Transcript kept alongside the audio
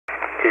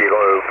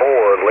Kilo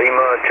 4,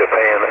 Lima,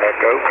 Japan,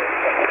 Echo.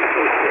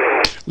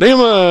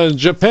 Lima,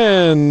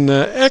 Japan,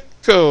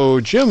 Echo.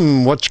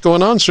 Jim, what's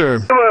going on, sir?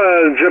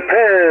 Lima,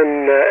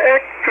 Japan,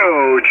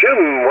 Echo.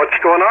 Jim, what's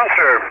going on,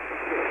 sir?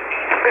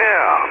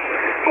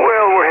 Yeah,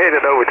 well, we're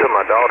headed over to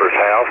my daughter's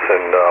house,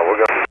 and we're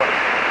going to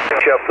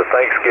finish up the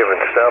Thanksgiving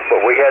stuff,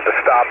 but we had to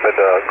stop at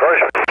the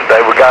grocery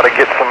store. We got to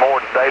get some more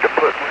today to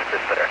put with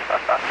it there.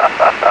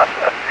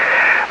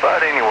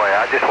 But anyway,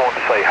 I just want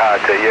to say hi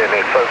to you, and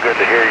it's so good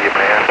to hear you,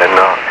 man. And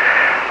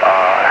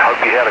I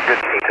hope you had a good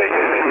day to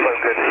you. It's so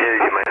good to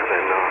hear you, man.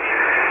 And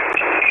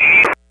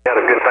you had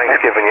a good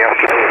Thanksgiving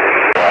yesterday.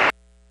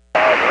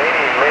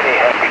 Many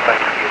happy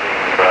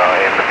Thanksgivings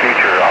in the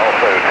future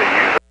also to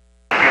you.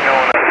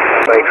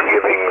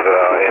 Thanksgivings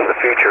in the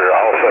future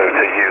also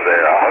to you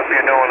there. I hope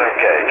you're doing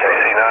okay.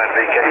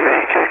 KC9VKV,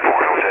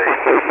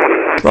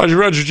 K4LJE.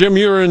 Roger, Jim,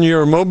 you're in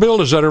your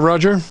mobile. Is that a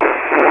Roger?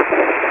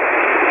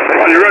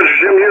 Roger,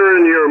 Jim, you're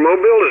in your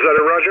mobile. Is that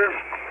a Roger?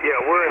 Yeah,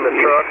 we're in the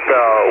truck.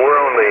 We're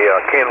on the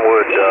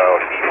Kenwood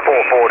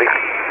 440.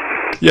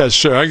 Yes,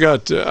 sir. I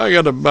got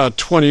about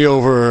 20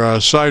 over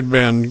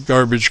sideband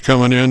garbage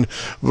coming in,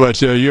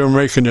 but you're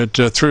making it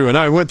through. And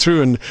I went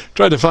through and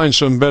tried to find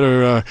some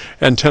better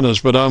antennas,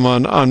 but I'm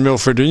on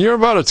Milford. And you're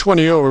about a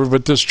 20 over,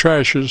 but this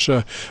trash is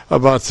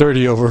about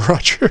 30 over,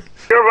 Roger.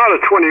 You're about a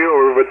 20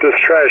 over, but this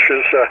trash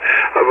is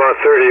about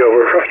 30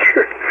 over,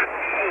 Roger.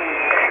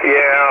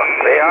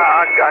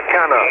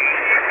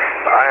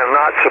 I am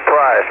not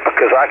surprised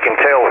because I can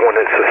tell when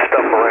it's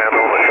stuff around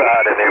on the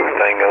side and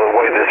everything, the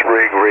way this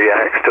rig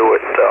reacts to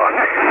it.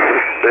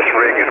 This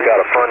rig has got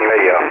a funny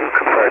way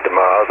compared to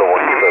my other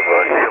ones of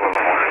dealing with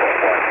stuff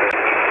like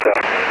this.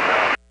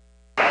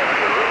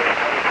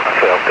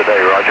 Myself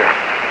today, Roger.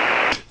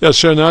 Yes,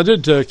 sir. Now, I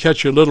did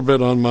catch you a little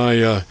bit on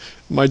my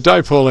my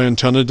dipole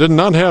antenna. Did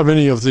not have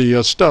any of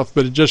the stuff,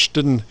 but it just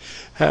didn't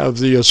have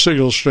the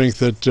signal strength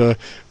that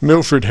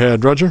Milford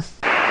had. Roger?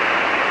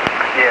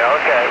 Yeah,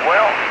 okay.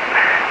 Well,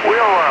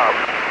 we'll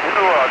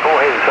go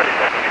ahead and say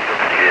that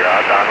here.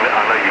 I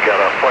know you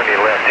got plenty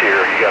left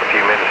here. You got a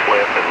few minutes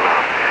left, and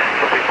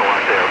some people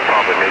out there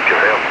probably need your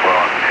help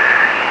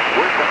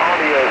with the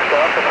audio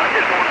stuff, and I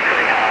just want to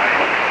say hi.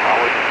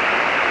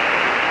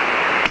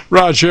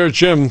 Roger,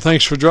 Jim,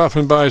 thanks for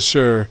dropping by,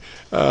 sir.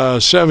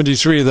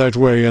 73 that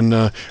way,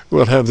 and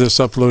we'll have this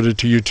uploaded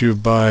to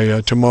YouTube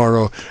by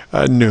tomorrow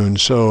at noon.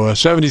 So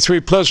 73,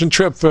 pleasant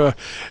trip,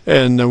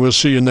 and we'll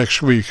see you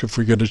next week if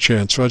we get a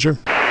chance. Roger?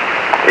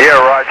 Yeah,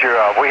 Roger.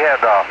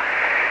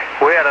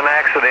 We had an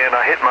accident.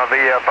 I hit my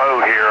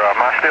VFO here. Am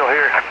I still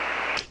here?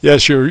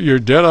 Yes, you're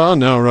dead on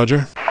now,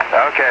 Roger.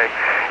 Okay.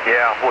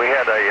 Yeah, we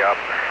had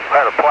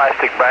a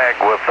plastic bag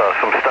with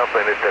some stuff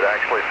in it that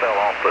actually fell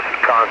off the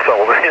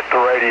console and hit the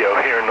radio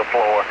here in the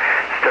floor.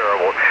 It's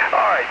terrible.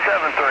 All right,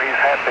 7-3s.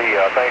 Happy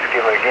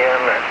Thanksgiving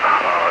again,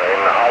 and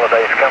the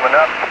holidays coming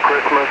up,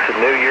 Christmas and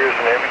New Year's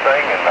and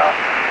everything. And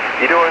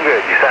you're doing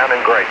good. You're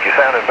sounding great. You're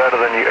sounding better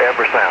than you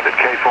ever sounded.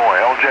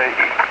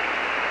 K4LJE.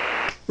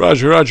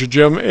 Roger,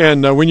 Jim.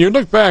 And when you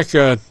look back,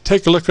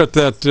 take a look at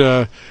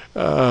that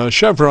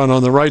chevron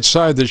on the right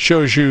side that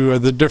shows you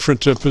the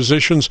different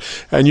positions,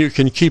 and you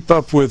can keep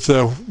up with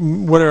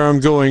where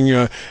I'm going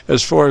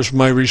as far as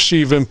my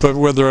receive input,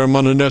 whether I'm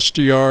on an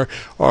SDR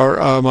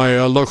or my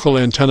local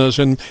antennas.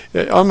 And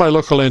on my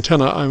local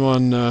antenna, I'm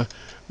on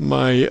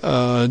my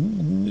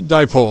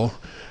dipole.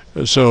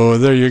 So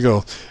there you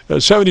go.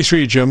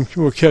 73, Jim.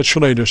 We'll catch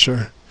you later,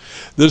 sir.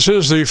 This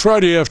is the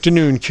Friday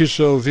afternoon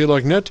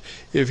QSO-VLOG net.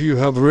 If you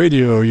have a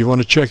radio you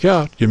want to check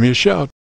out, give me a shout.